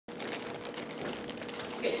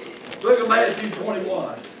Look at Matthew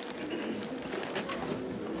 21.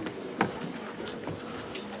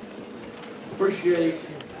 Appreciate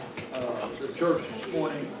the church this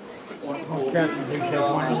morning. Wonderful. It's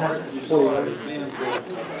been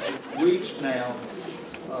for weeks now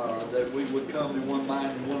that we would come in one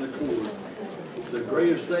mind and one accord. The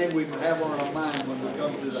greatest thing we can have on our mind when we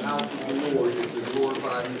come to the house of the Lord is to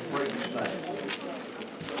glorify His precious name.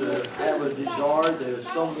 To have a desire that if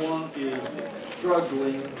someone is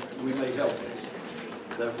struggling, we may help them.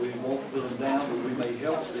 That we won't put them down, but we may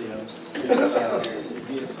help them to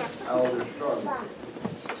get out of their struggle.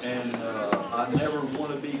 And I never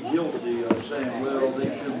want to be guilty of saying, well, they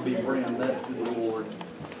shouldn't be bringing that to the Lord.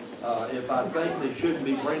 If I think they shouldn't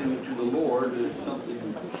be bringing it to the Lord, it's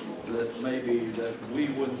something that maybe that we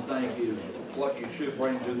wouldn't think is what you should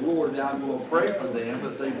bring to the Lord. Now I'm going to pray for them,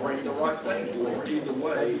 but they bring the right thing to the Lord. Either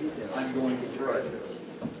way, I'm going to pray.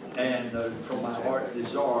 And from my heart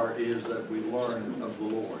desire is that we learn of the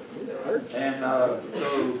Lord. And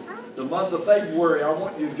so the month of February, I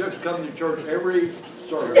want you to just come to church every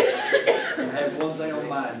service and have one thing on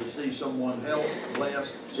mind, to see someone helped,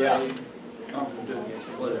 blessed, saved, comforted,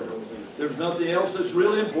 whatever. There's nothing else that's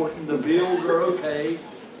really important. The bills are okay.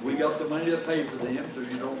 We got the money to pay for them, so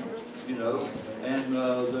you don't, you know. And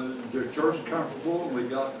the church is comfortable. We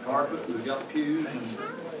got carpet, we got pews,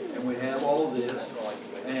 and we have all of this.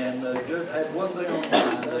 And just had one thing on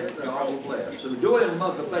mind that God will bless. So do it in the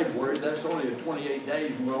month of February. That's only 28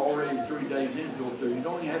 days, and we're already 3 days into it. So you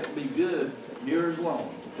don't even have to be good near as long.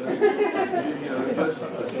 Just, just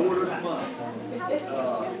the shortest month.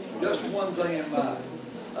 Just one thing in mind.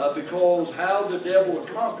 Because how the devil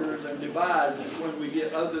conquers and divides is when we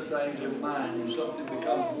get other things in mind and something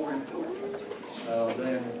becomes more important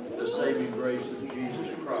than the saving grace of Jesus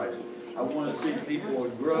Christ. I want to see people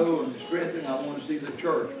grow and strengthen. I want to see the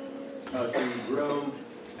church to grow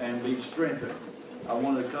and be strengthened. I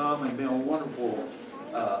want to come and be a wonderful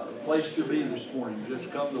place to be this morning.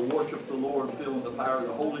 Just come to worship the Lord and feel the power of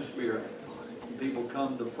the Holy Spirit. And people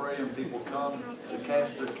come to pray and people come to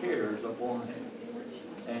cast their cares upon Him.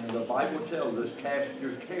 And the Bible tells us, cast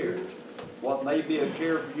your cares. What may be a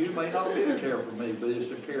care for you may not be a care for me, but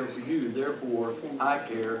it's a care for you. Therefore, I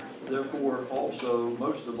care. Therefore, also,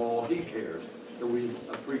 most of all, He cares. So we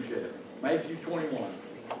appreciate it. Matthew 21,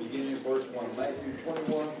 beginning at verse 1. Matthew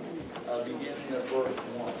 21, beginning at verse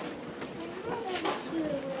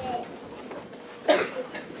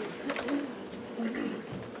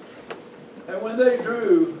 1. And when they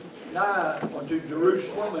drew nigh unto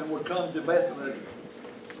Jerusalem and were come to Bethany,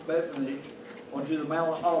 unto the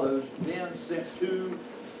Mount of Olives, then sent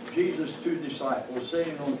Jesus two disciples,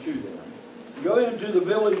 saying unto them, Go into the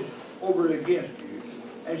village over against you,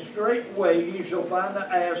 and straightway ye shall find the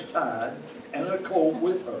ass tied, and a colt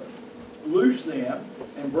with her. Loose them,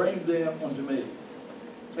 and bring them unto me.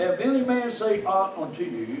 And if any man say aught unto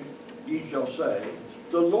you, ye shall say,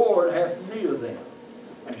 The Lord hath need of them,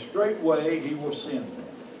 and straightway He will send them.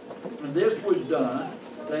 And this was done,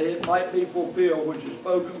 that it might be fulfilled which is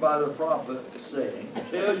spoken by the prophet, saying,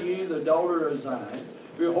 Tell ye the daughter of Zion,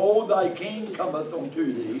 Behold, thy king cometh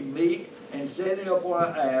unto thee, meek, and sitting upon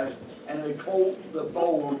an ass, and a colt the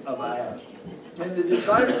foal of an ass. And the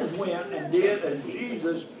disciples went and did as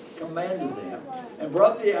Jesus commanded them, and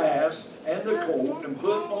brought the ass and the colt, and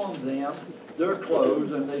put on them their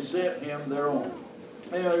clothes, and they set him thereon.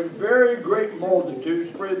 And a very great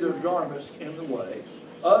multitude spread their garments in the way.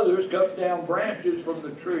 Others cut down branches from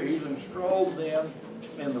the trees and strawed them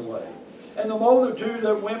in the way. And the multitude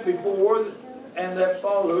that went before and that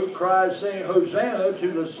followed cried, saying, Hosanna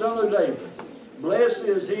to the Son of David. Blessed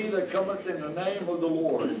is he that cometh in the name of the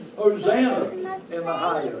Lord. Hosanna in the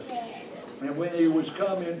highest. And when he was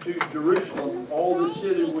come into Jerusalem, all the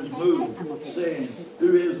city was moved, saying,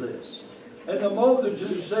 Who is this? And the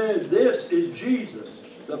multitude said, This is Jesus,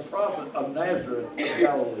 the prophet of Nazareth of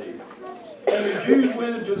Galilee. And the Jews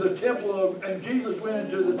went into the temple and Jesus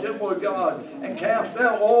went into the temple of God, and cast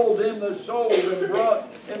out all them that sold and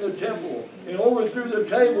brought in the temple, and overthrew the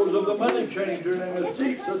tables of the money changers and the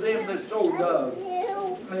seats of them that sold doves.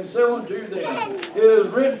 And said unto them, It is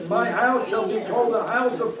written, My house shall be called the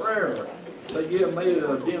house of prayer, but ye have made it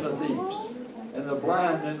a den of thieves. And the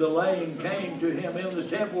blind and the lame came to him in the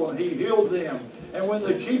temple, and he healed them. And when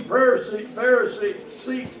the chief priests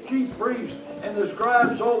and the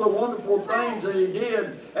scribes saw the wonderful things that he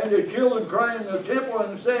did, and the children crying in the temple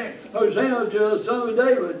and saying, Hosanna to the Son of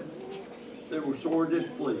David, they were sore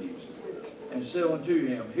displeased, and said unto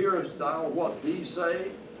him, Hearest thou what these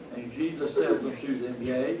say? And Jesus said unto them,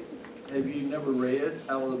 Yea. have you never read,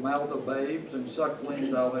 out of the mouth of babes and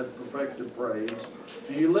sucklings thou hast perfected praise?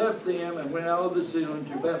 And he left them and went out of the city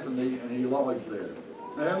unto Bethany, and he lodged there.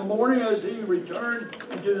 And in the morning as he returned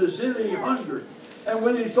into the city, he hungered. And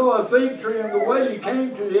when he saw a fig tree in the way, he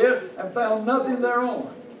came to it, and found nothing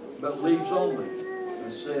thereon, but leaves only,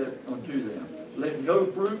 and said unto them, Let no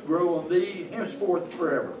fruit grow on thee henceforth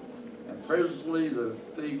forever. And presently the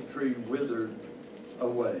fig tree withered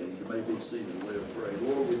away. You may be seated. Let us pray.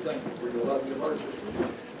 Lord, we thank you for your love and mercy.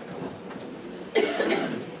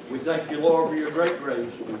 We thank you, Lord, for your great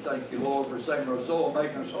grace. We thank you, Lord, for saving our soul and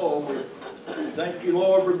making us whole. We thank you,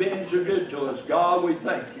 Lord, for being so good to us. God, we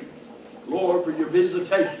thank you, Lord, for your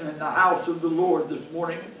visitation in the house of the Lord this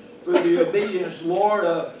morning, for the obedience, Lord,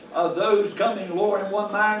 of those coming, Lord, in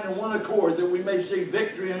one mind and one accord, that we may see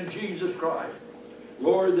victory in Jesus Christ.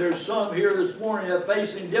 Lord, there's some here this morning that are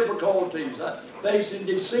facing difficulties, facing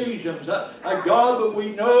decisions. God, but we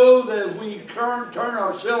know that if we turn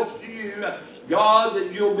ourselves to you, God,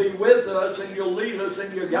 that you'll be with us and you'll lead us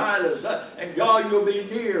and you'll guide us. And God, you'll be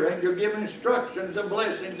near and you'll give instructions and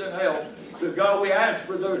blessings and help. So God, we ask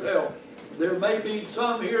for those help. There may be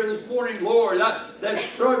some here this morning, Lord, that's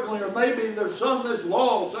struggling, or maybe there's some that's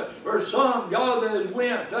lost, or some, God, that has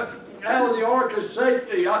went out of the ark of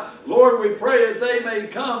safety. Lord, we pray that they may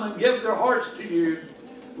come and give their hearts to you.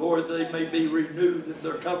 Lord, they may be renewed, that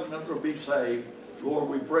their covenant will be saved. Lord,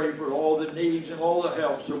 we pray for all the needs and all the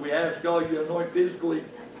help. So we ask, God, you anoint physically,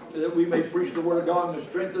 that we may preach the word of God in the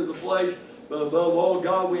strength of the flesh. But above all,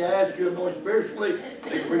 God, we ask you, anoint spiritually,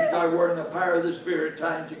 and preach thy word in the power of the Spirit,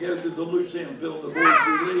 tying together to the loose end, filling the voice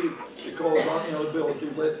we leave, because our inability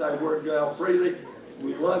to let thy word go out freely.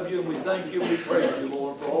 We love you and we thank you and we praise you,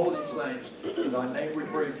 Lord, for all these things. In thy name we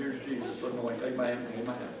pray, dear Jesus. Anoint. Amen.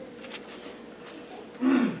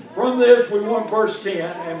 Amen. From this, we want verse 10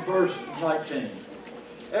 and verse 19.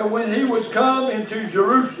 And when he was come into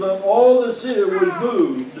Jerusalem, all the city was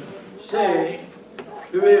moved, saying,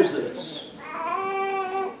 Who is this?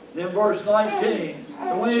 Then verse 19,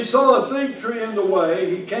 And when he saw a fig tree in the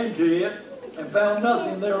way, he came to it, and found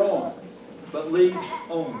nothing thereon, but leaves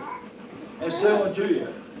only. And said unto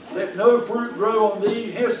him, Let no fruit grow on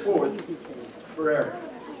thee henceforth forever.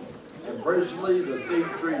 And presently the fig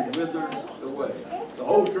tree withered away. The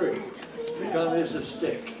whole tree become as a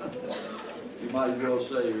stick. You might as well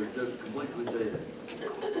say you're just completely dead.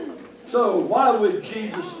 So why would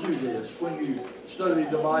Jesus do this when you study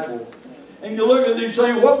the Bible? And you look at these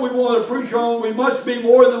things, what we want to preach on, we must be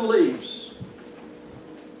more than leaves.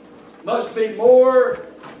 Must be more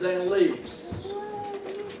than leaves.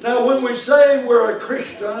 Now when we say we're a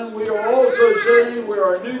Christian, we are also saying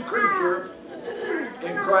we're a new creature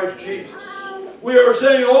in Christ Jesus. We are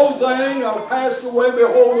saying old things are passed away,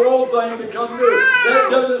 behold, all things become new. That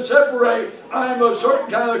doesn't separate, I'm a certain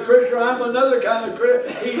kind of Christian, I'm another kind of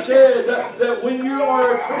Christian. He said that when you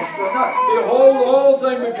are a Christian, behold, all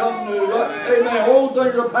things become new. Amen. Old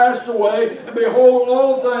things are passed away, and behold,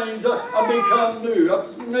 all things are become new.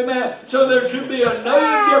 Amen. So there should be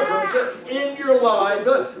another difference in your life.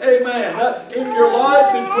 Amen. In your life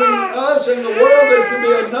between us and the world, there should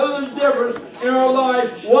be another difference in our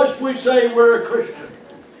life once we say we're a Christian.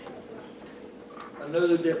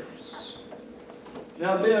 Another difference.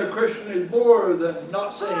 Now, being a Christian is more than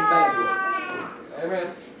not saying bad words.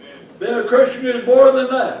 Amen. Being a Christian is more than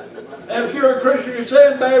that. And if you're a Christian, you're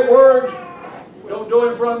saying bad words, don't do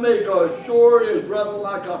it in front of me, because sure is rubbing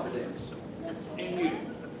my confidence in you.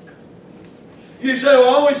 You say, well,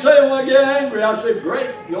 I always say it when I get angry. I say, great,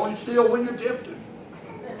 you only steal when you're tempted.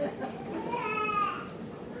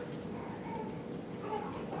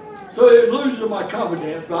 So it loses my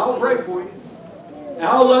confidence, but I'll pray for you. And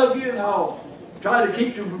I'll love you, and I'll try to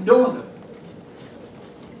keep you from doing it.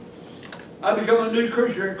 I become a new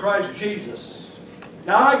creature in Christ Jesus.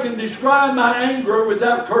 Now I can describe my anger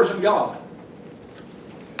without cursing God.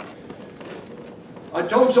 I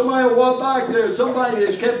told somebody a while back, there's somebody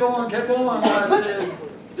that's kept on, and I said,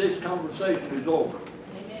 this conversation is over.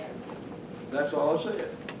 That's all I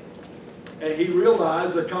said. And he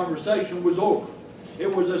realized the conversation was over.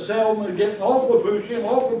 It was a settlement getting awful pushy and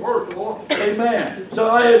awful personal. Amen. So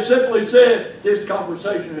I had simply said, this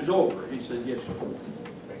conversation is over. He said, yes, sir.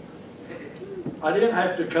 I didn't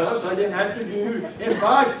have to cuss. I didn't have to use. In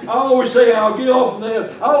fact, I always say, I'll get off of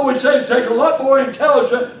this, I always say it takes a lot more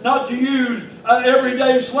intelligence not to use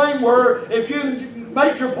everyday slang word. If you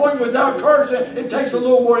make your point without cursing, it takes a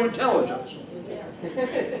little more intelligence.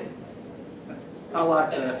 I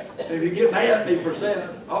like that. If you get mad at me for saying it,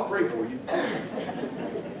 I'll pray for you.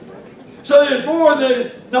 So there's more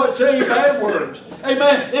than not saying bad words.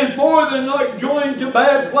 Amen. It's more than like joining to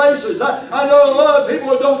bad places. I know a lot of people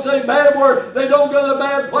who don't say bad words. They don't go to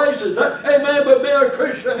bad places. Amen. But being a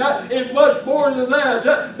Christian is much more than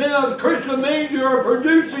that. Being a Christian means you are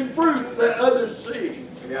producing fruit that others see.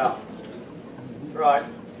 Yeah. Right.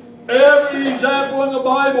 Every example in the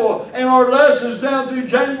Bible and our lessons down through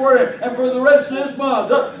January and for the rest of this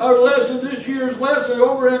month, our lesson, this year's lesson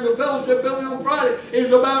over in the fellowship building on Friday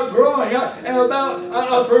is about growing and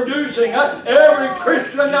about producing. Every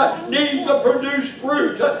Christian needs to produce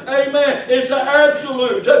fruit. Amen. It's an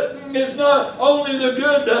absolute. It's not only the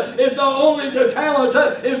good. It's not only the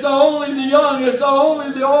talented. It's not only the young. It's not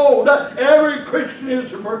only the old. Every Christian is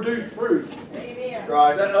to produce fruit. Amen.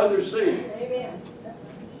 Right. That others see. Amen.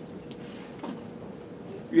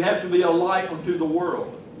 You have to be a light unto the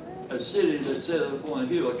world. A city that sitteth upon a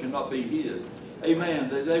hill cannot be hid. Amen.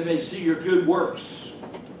 That they may see your good works.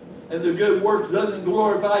 And the good works doesn't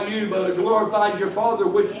glorify you, but it glorifies your Father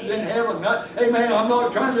which is in heaven. Amen. I'm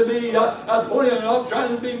not trying to be I'm not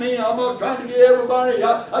trying to be mean. I'm not trying to get everybody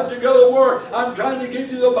to go to work. I'm trying to give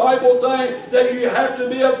you the Bible thing that you have to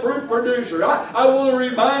be a fruit producer. I want to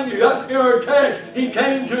remind you, in our text, he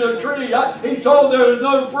came to the tree. He saw there was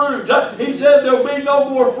no fruit. He said there'll be no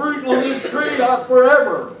more fruit on this tree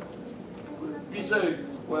forever. You say,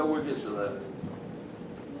 well, we'll get to that.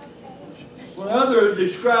 When others are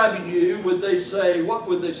describing you, what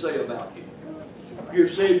would they say about you? You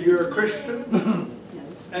said you're a Christian,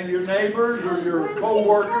 and your neighbors or your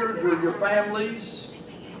co-workers or your families,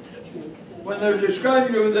 when they're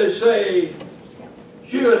describing you, they say,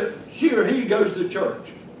 she or he goes to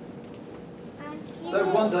church. That's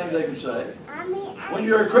one thing they can say. When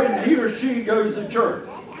you're a Christian, he or she goes to church.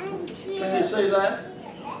 Can they say that?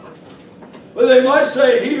 Well, they might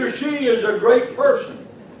say he or she is a great person.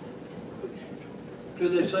 Do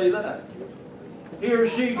they say that? He or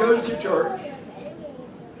she goes to church.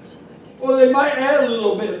 Well, they might add a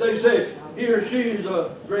little bit. They say he or she is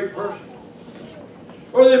a great person.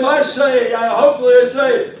 Or they might say, hopefully they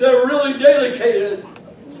say, they're really dedicated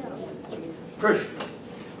Christians.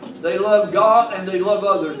 They love God and they love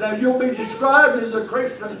others. Now, you'll be described as a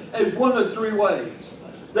Christian as one of three ways.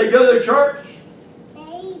 They go to church,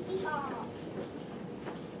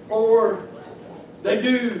 or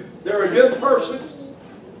they're a good person,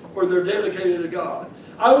 or they're dedicated to God.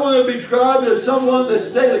 I want to be described as someone that's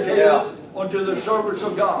dedicated unto the service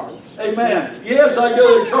of God. Amen. Yes, I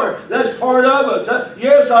go to church. That's part of it.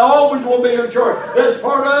 Yes, I always will be in church. That's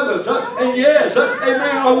part of it. And yes,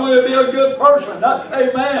 amen, I want to be a good person.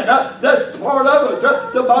 Amen. That's part of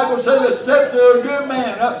it. The Bible says the steps of a good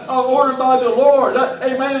man are ordered by the Lord.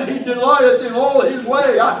 Amen. He delighteth in all his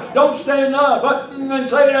way. Don't stand up and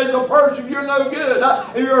say as a person you're no good.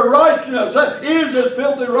 Your righteousness is as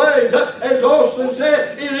filthy rags. As Austin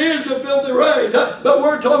said, it is a filthy rags. But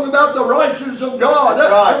we're talking about the righteousness of God.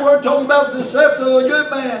 And we're talking about the steps of a good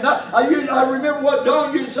man. I remember what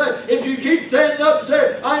Don used to say. If you keep standing up and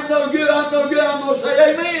say, I'm no good, I'm no good, I'm going to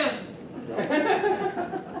say amen.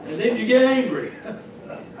 And then you get angry.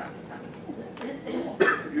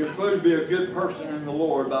 You're supposed to be a good person in the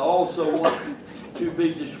Lord, but also want to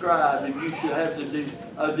be described, and you should have the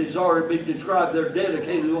desire to be described. They're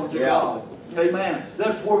dedicated unto God. Amen.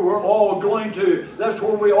 That's where we're all going to. That's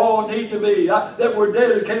where we all need to be. That we're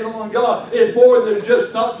dedicated on God. It's more than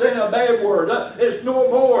just not saying a bad word. It's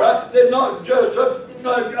no more than not just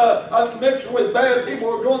mixing with bad people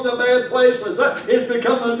or going to bad places. It's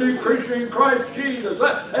become a new Christian in Christ Jesus.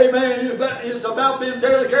 Amen. It's about being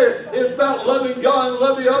dedicated. It's about loving God and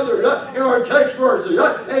loving others. In our text verses.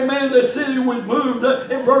 Amen. The city was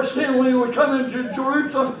moved. In verse 10, when we were coming to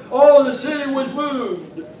Jerusalem, all the city was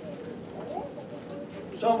moved.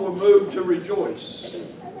 Some were moved to rejoice.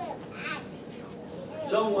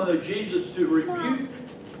 Some wanted Jesus to rebuke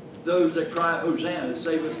those that cry, Hosanna,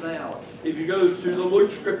 save us now. If you go to the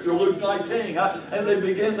Luke scripture, Luke 19, and they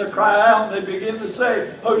begin to cry out, and they begin to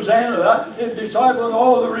say, Hosanna, in discipling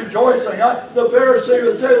all the rejoicing, the Pharisees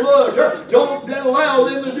would say, look, don't allow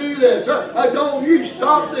them to do this. Don't you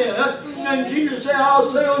stop them. And Jesus said,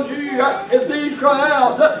 I'll say unto you, if these cry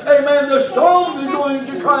out, amen, the stones are going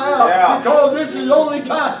to cry out. Because this is the only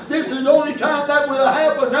time that will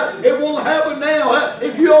happen. It won't happen now.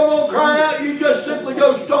 If you don't want to cry out, you just simply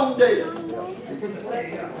go stone dead.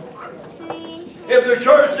 If the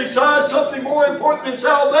church decides something more important than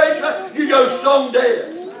salvation, you go stone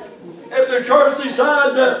dead. If the church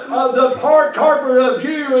decides that the carpet of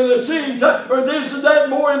you or the seeds or this and that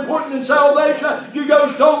more important than salvation, you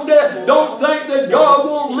go stone dead. Don't think that God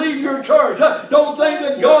won't lead your church. Don't think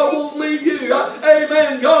that God won't lead you.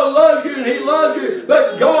 Amen. God loves you and He loves you.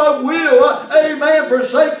 But God will, amen,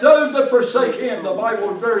 forsake those that forsake Him, the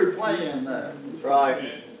Bible is very plain in that. That's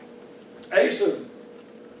right. Asa,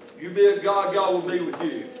 you be with God, God will be with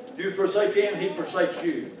you. You forsake him, he forsakes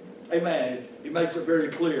you. Amen. He makes it very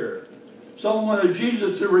clear. Someone of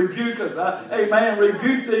Jesus to rebuke us. Amen.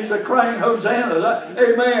 Rebuke these that crying Hosanna.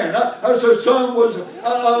 Amen. As the son was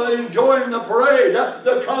enjoying the parade,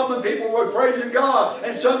 the common people were praising God,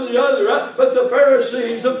 and some of the other. But the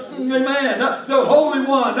Pharisees, amen, the Holy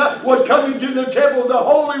One was coming to the temple. The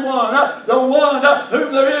Holy One, the one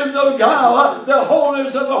whom there is no guile, the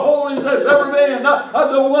holiest of the holies has ever been,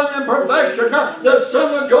 the one in perfection, the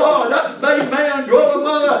Son of God, made man dwell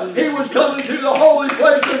among us. He was coming to the holy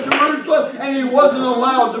place of Jerusalem, and he wasn't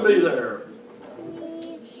allowed to be there.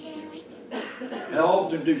 How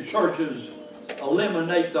often do churches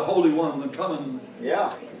eliminate the Holy One when coming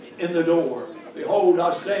in the door? Behold,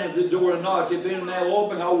 I stand at the door and knock. If any man will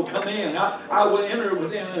open, I will come in. I will enter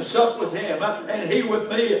within and sup with him, and he with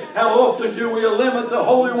me. How often do we limit the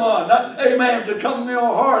Holy One, amen, to come in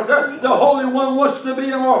our hearts? The Holy One wants to be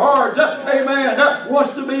in our hearts, amen,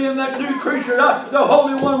 wants to be in that new creature. The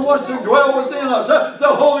Holy One wants to dwell within us. The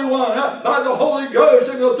Holy One, by the Holy Ghost,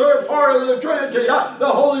 in the third part of the Trinity, the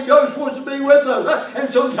Holy Ghost wants to be with us. And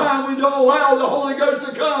sometimes we don't allow the Holy Ghost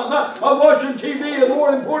to come. Watching TV is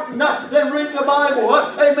more important than reading the Bible.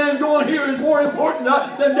 Amen. Going here is more important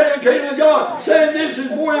than dedicating to God. Saying this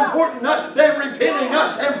is more important than repenting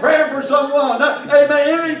and praying for someone.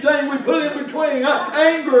 Amen. Anything we put in between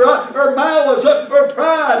anger or malice or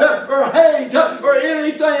pride or hate or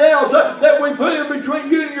anything else that we put in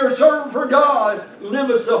between you and your servant for God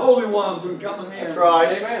limits the Holy One from coming in. That's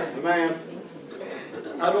right. Amen. Amen.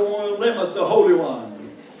 I don't want to limit the Holy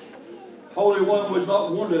One. Holy One was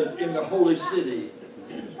not wanted in the holy city.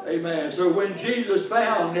 Amen. So when Jesus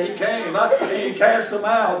found, he came and he cast them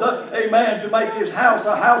out, amen, to make his house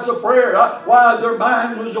a house of prayer. While their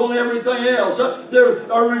mind was on everything else. Their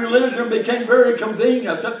religion became very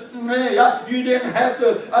convenient. You didn't have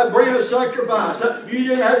to bring a sacrifice. You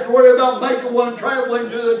didn't have to worry about making one traveling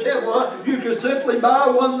to the temple. You could simply buy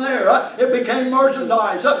one there. It became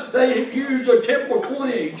merchandise. They used a temple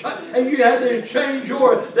coinage, and you had to exchange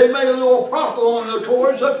yours. They made a little profit on it, of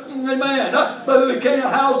course. Amen. But it became a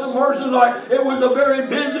house of merchandise. It was a very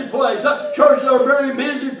busy place. Churches are very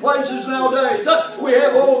busy places nowadays. We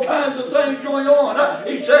have all kinds of things going on,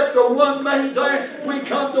 except the one main thing. We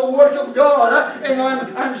come to worship God, and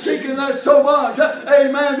I'm seeking that so much.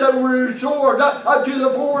 Amen. That we're restored to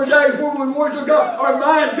the former days when we worship God. Our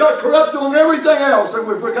minds got corrupted on everything else, and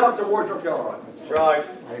we forgot to worship God. That's right.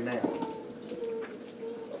 Amen.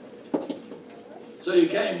 So he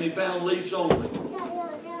came and he found leaves only.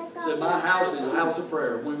 Said, my house is a house of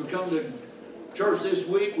prayer. When we come to church this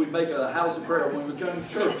week, we make a house of prayer. When we come to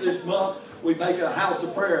church this month, we make a house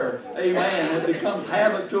of prayer. Amen. It becomes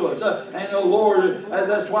habit to us. And the Lord,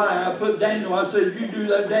 that's why I put Daniel, I said, you do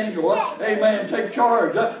that, Daniel. Amen. Take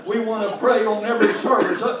charge. We want to pray on every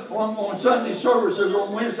service. On Sunday services,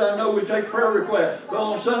 on Wednesday, I know we take prayer requests. But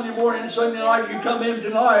on Sunday morning and Sunday night, you come in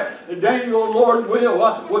tonight, Daniel, Lord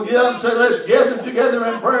will get up and say, let's gather together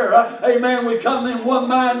in prayer. Amen. We come in one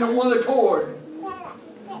mind and one accord.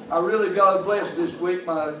 I really got blessed this week.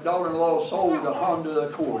 My daughter-in-law sold a Honda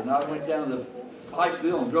Accord, and I went down to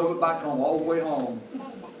Pikeville and drove it back home, all the way home.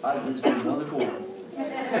 I just did one Accord.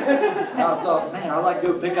 And I thought, man, I'd like to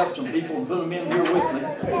go pick up some people and put them in here with me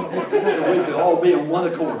so we could all be in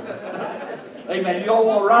one Accord. Amen. You all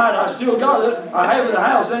want to ride? I still got it. I have it in the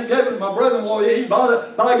house. I ain't gave it to my brother-in-law. He bought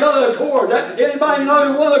it. But I got an Accord. Anybody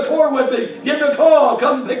know who want an Accord with me? Give me a call. I'll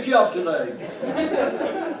come pick you up today.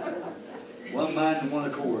 One mind and one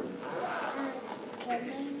accord.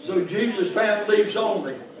 So Jesus found leaves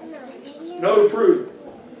only. No fruit.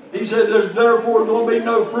 He said there's therefore going to be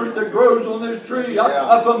no fruit that grows on this tree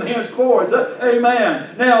from henceforth.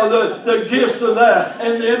 Amen. Now the gist of that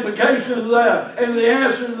and the implication of that and the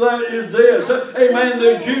answer to that is this. Amen.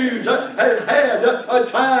 The Jews had a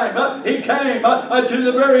time. He came to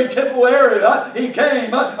the very temple area. He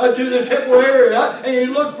came to the temple area and he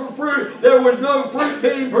looked for fruit. There was no fruit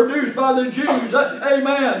being produced by the Jews.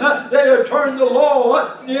 Amen. They had turned the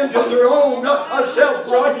law into their own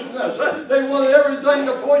self-righteousness. They wanted everything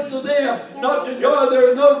to point to them, not to God. There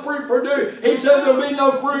is no fruit produced. He said there will be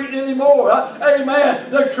no fruit anymore. Amen.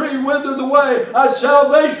 The tree withered away.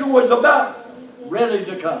 Salvation was about ready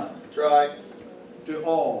to come. That's right. To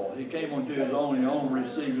all. He came unto his own, and his own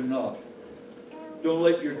received it not. Don't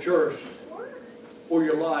let your church or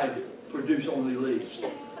your life produce only leaves.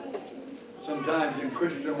 Sometimes in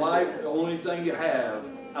Christian life, the only thing you have,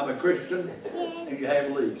 I'm a Christian, and you have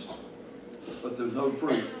leaves. But there's no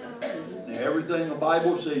fruit. Now, everything the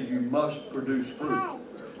Bible says, you must produce fruit.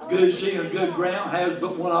 Good seed and good ground has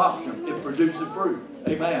but one option. It produces fruit.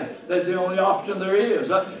 Amen. That's the only option there is.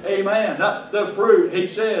 Amen. The fruit, he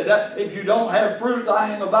said, if you don't have fruit,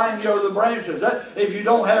 I am the vine, you are the branches. If you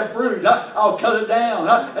don't have fruit, I'll cut it down.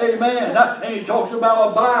 Amen. And he talks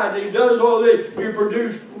about abide. He does all this. You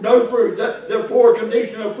produce no fruit. The four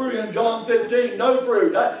conditions of fruit in John 15, no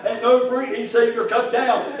fruit. And no fruit, he said, you're cut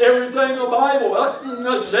down. Everything the Bible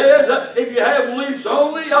says, if you have leaves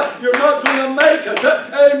only, you're not going to make it.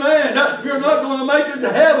 Amen. You're not going to make it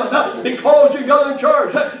to heaven because you go to church.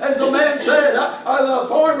 As the man said, I'm a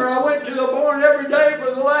farmer. I went to the barn every day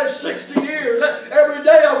for the last 60 years. Every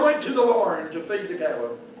day I went to the barn to feed the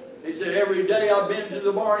cattle. He said, every day I've been to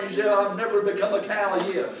the barn. He said, I've never become a cow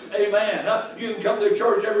yet. Amen. You can come to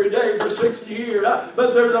church every day for 60 years,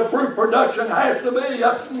 but there's a fruit production has to be.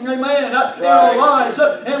 Amen. In our lives.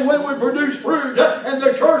 And when we produce fruit, and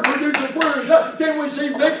the church produces fruit, then we see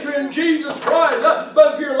victory in Jesus Christ.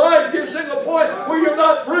 But if your life gets in the point where you're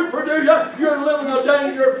not fruit producing, you're living a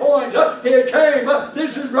danger point. Here came.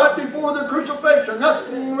 This is right before the crucifixion.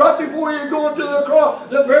 Right before you're going to the cross.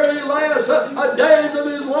 The very last days of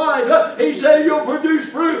his life. He said, you'll produce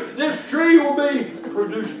fruit. This tree will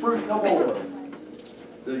produce fruit no more.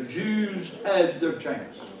 The Jews had their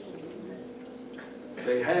chance.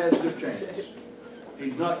 They had their chance.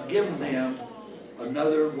 He's not given them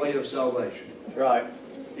another way of salvation. Right.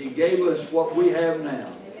 He gave us what we have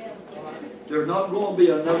now. There's not going to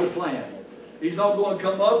be another plan. He's not going to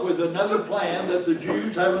come up with another plan, that the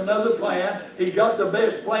Jews have another plan. He's got the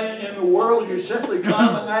best plan in the world. You simply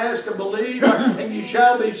come and ask and believe, and you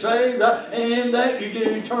shall be saved. And in that you get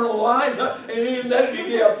eternal life. And in that you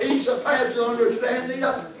get a peace of passing understanding.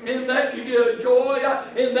 In that you get a joy.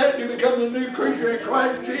 In that you become the new creature in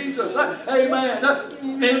Christ Jesus. Amen.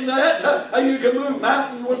 In that you can move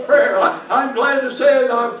mountains with prayer. I'm glad to say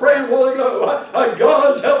that I was praying a while ago.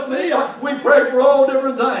 God's helped me. We pray for all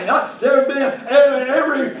different things. There have been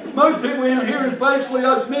most people in here is basically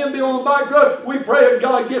us men be on the back road. We pray that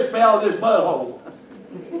God gets me out of this mud hole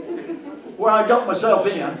where I got myself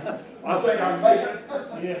in. I think I can make it.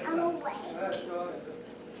 Yeah.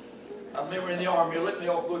 I remember in the army, you let me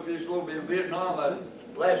off book this a little bit in Vietnam.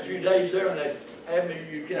 The last few days there, and they had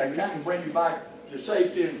me, kind of bring you back to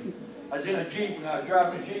safety. And I was in a Jeep, and I was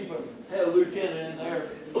driving a Jeep, and had a lieutenant in there,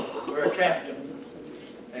 or a captain.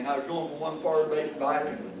 And I was going from one far base back,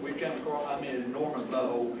 and we came across, an enormous mud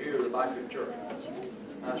hole here at the back of the church.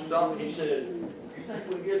 And I stopped, and he said, you think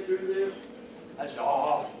we can get through this? I said,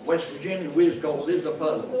 oh, West Virginia whiz gold, this is a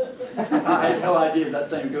puzzle. I had no idea if that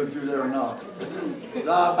thing would go through there or not.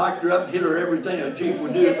 So I backed her up and hit her everything a Jeep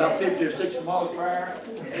would do, about 50 or 60 miles per hour.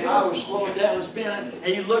 And I was slowing down and spinning, and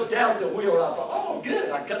he looked out the wheel, and I thought, oh, good.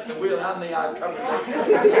 I cut the wheel, I covered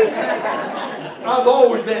it. I've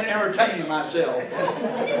always been entertaining myself.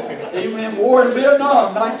 Even in war in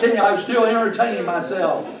Vietnam, 19, I was still entertaining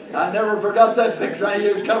myself. I never forgot that picture. He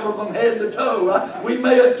was covered from head to toe. We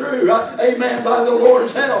made it through. Amen. By the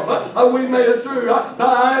Lord's help. We made it through.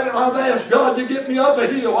 I've asked God to get me up a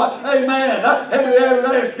hill. Amen. Have you ever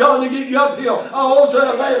asked God to get you uphill? I also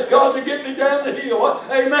have asked God to get me down the hill.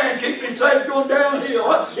 Amen. Keep me safe going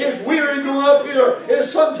downhill. It's weary going up here.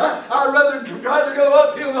 It's sometimes I'd rather try to go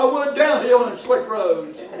uphill than I would downhill in slick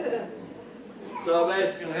roads. So I've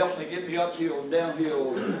asked Him to help me get me uphill,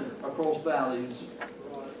 downhill, across valleys.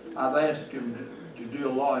 I've asked Him to do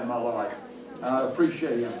a lot in my life. I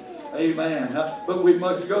appreciate Him. Amen. But we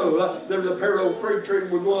must go. There's a parallel preacher,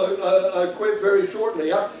 and we're going to quit very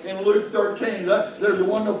shortly. In Luke 13, there's a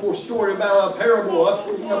wonderful story about a parable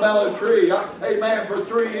about a tree. Amen. For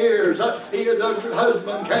 3 years, the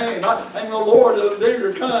husband came, and the Lord of the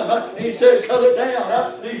vineyard come. And he said, cut it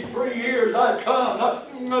down. These 3 years I've come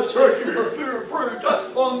searching for fruit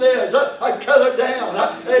on this. I cut it down.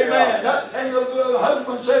 Amen. And the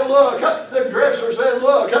husband said, look, the dresser said,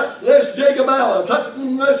 look, let's dig about it.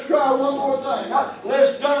 Let's try one more thing.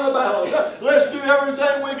 Let's done about it. Let's do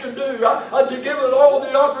everything we can do to give it all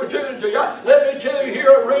the opportunity. Let me tell you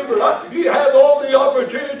here at Reamer, you have all the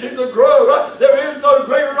opportunity to grow. There is no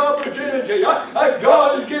greater opportunity.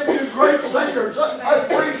 God has given you great singers,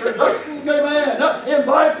 preachers. Amen.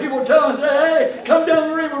 Invite people, tell them, say, hey, come down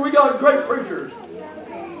to Reamer. We got great preachers.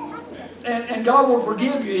 And God will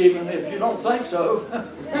forgive you even if you don't think so.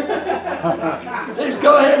 Just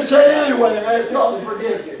go ahead and say it anyway and ask God to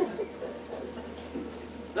forgive you.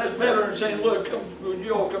 That's better than saying, look,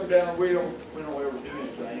 you all come down and we don't ever do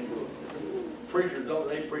anything. Preachers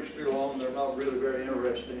they preach too long, they're not really very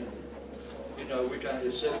interesting. You know, we kind of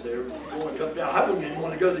just sit there. You want to come down. I wouldn't even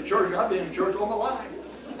want to go to church. I've been in church all my life.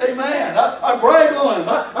 Amen. I brag on him.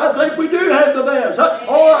 I think we do have the best.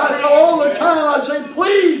 All the time I say,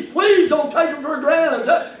 please, please don't take them for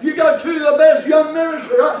granted. You got two of the best young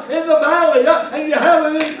ministers in the valley, and you have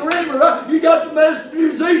them in Reamer. You got the best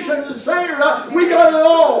musicians and singers. We got it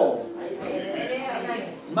all.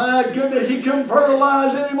 My goodness, he couldn't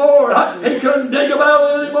fertilize anymore. He couldn't dig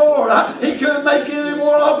about anymore. He couldn't make any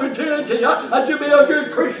more opportunity. To be a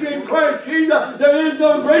good Christian in Christ Jesus, there is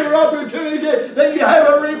no greater opportunity than you have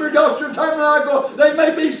a Reamer Gospel Tabernacle. They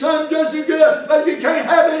may be some just as good, but you can't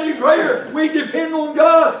have any greater. We depend on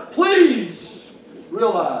God. Please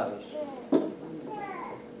realize.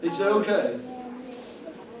 He said, okay,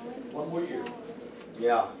 one more year.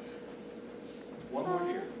 Yeah. One more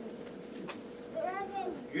year.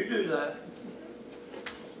 You do that.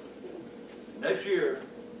 Next year,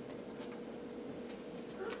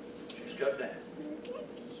 she's cut down.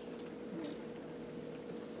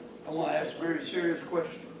 I want to ask a very serious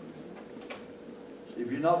question. If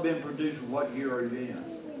you've not been produced, what year are you in?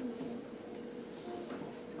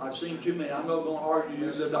 I've seen too many. I'm not going to argue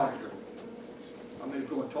as a doctor. I'm just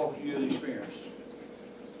going to talk to you the experience.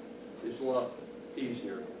 It's a lot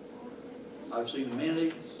easier. I've seen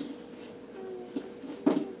many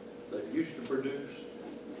that used to produce,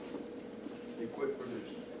 they quit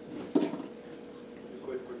producing. They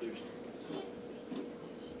quit producing.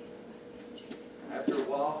 After a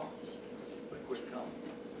while, they quit coming.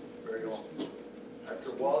 Very often.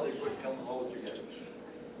 After a while, they quit coming altogether.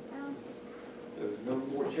 There's no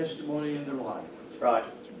more testimony in their life. Right.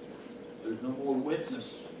 There's no more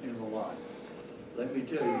witness in their life. Let me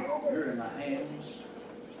tell you, you're in the hands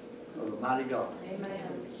of the mighty God.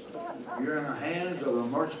 Amen. You're in the hands of a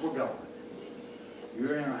merciful God.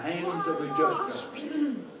 You're in the hands of a just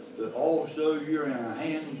God. But also you're in the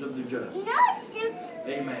hands of the just.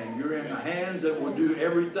 Amen. You're in the hands that will do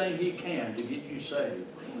everything he can to get you saved.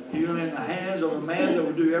 You're in the hands of a man that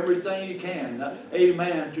will do everything he can,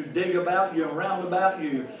 amen, to dig about you and round about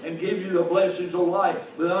you and give you the blessings of life.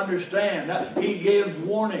 But understand, he gives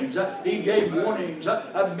warnings. He gave warnings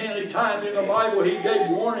many times in the Bible. He gave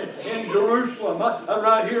warning in Jerusalem.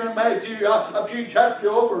 Right here in Matthew, a few chapters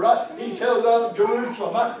over, he tells them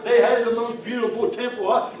Jerusalem, they had the most beautiful temple,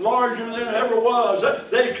 larger than it ever was.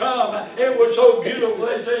 They come, it was so beautiful.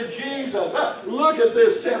 They said, Jesus, look at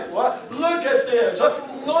this temple. Look at this.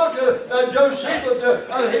 Look at Josephus,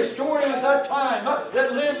 a historian at that time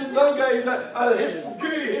that lived in those days, a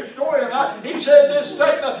Jewish historian. He said this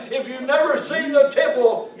statement, if you've never seen the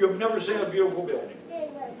temple, you've never seen a beautiful building.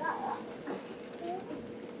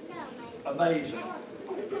 Amazing.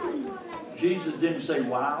 Jesus didn't say,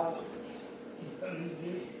 wow.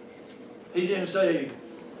 He didn't say,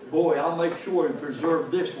 boy, I'll make sure and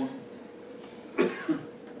preserve this one.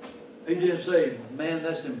 He didn't say, man,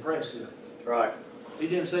 that's impressive. Right. He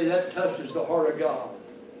didn't say that touches the heart of God.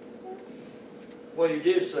 What he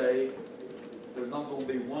did say, there's not going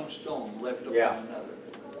to be one stone left upon another.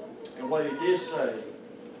 And what he did say,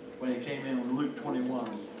 when he came in Luke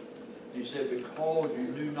 21, he said, because you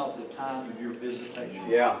knew not the time of your visitation.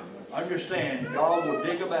 Yeah. Understand, God will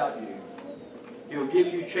dig about you. He'll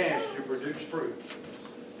give you a chance to produce fruit.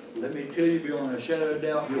 Let me tell you, beyond a shadow of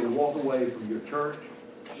doubt, he'll walk away from your church.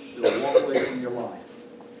 He'll walk away from your life.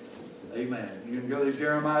 Amen. You can go to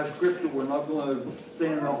Jeremiah's scripture. We're not going to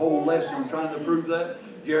spend a whole lesson trying to prove that.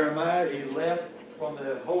 Jeremiah, he left from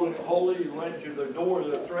the holy. He went to the door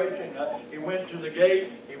of the threshing. He went to the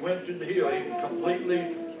gate. He went to the hill. He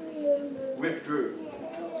completely withdrew.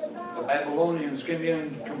 The Babylonians came in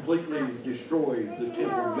and completely destroyed the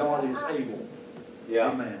temple. God is able. Yeah.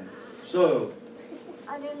 Amen. So,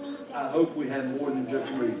 I hope we have more than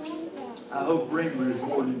just leaves. I hope Reamer is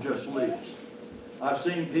more than just leaves. I've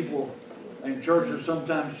seen people in churches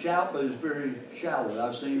sometimes shout, but it's very shallow.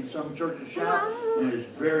 I've seen some churches shout, and it's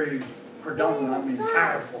very predominant, I mean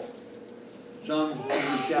powerful. Some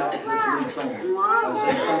people shout, just leaves only.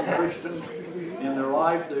 I've seen some Christians in their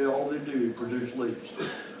life, all they do is produce leaves.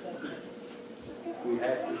 We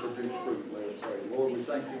have to produce fruit. Let us pray. Lord, we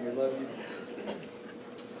thank you, we love you.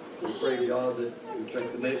 We pray, God, that you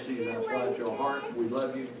take the message and apply it to our hearts. We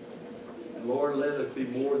love you. And Lord, let us be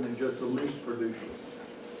more than just the leaf producers.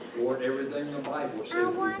 Lord, everything in the Bible says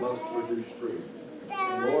we must produce fruit.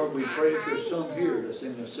 And Lord, we pray if there's some here that's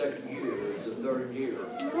in the second year, or the third year,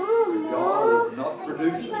 that God is not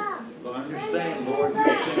producing. But understand, Lord, you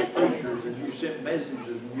sent preachers, and you sent messengers,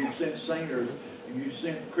 and you sent singers, and you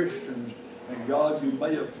sent Christians, and God, you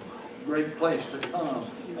made a great place to come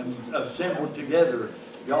and assemble together.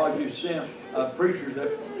 God, you sent preachers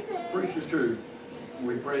that preach the truth.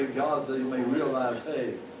 We pray, God, that they may realize,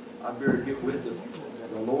 hey, I better get with them.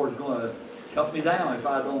 The Lord's going to Help me down if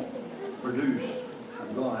I don't produce.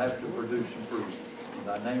 I'm going to have to produce some fruit. In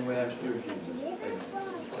thy name we ask, dear Jesus.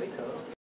 Amen.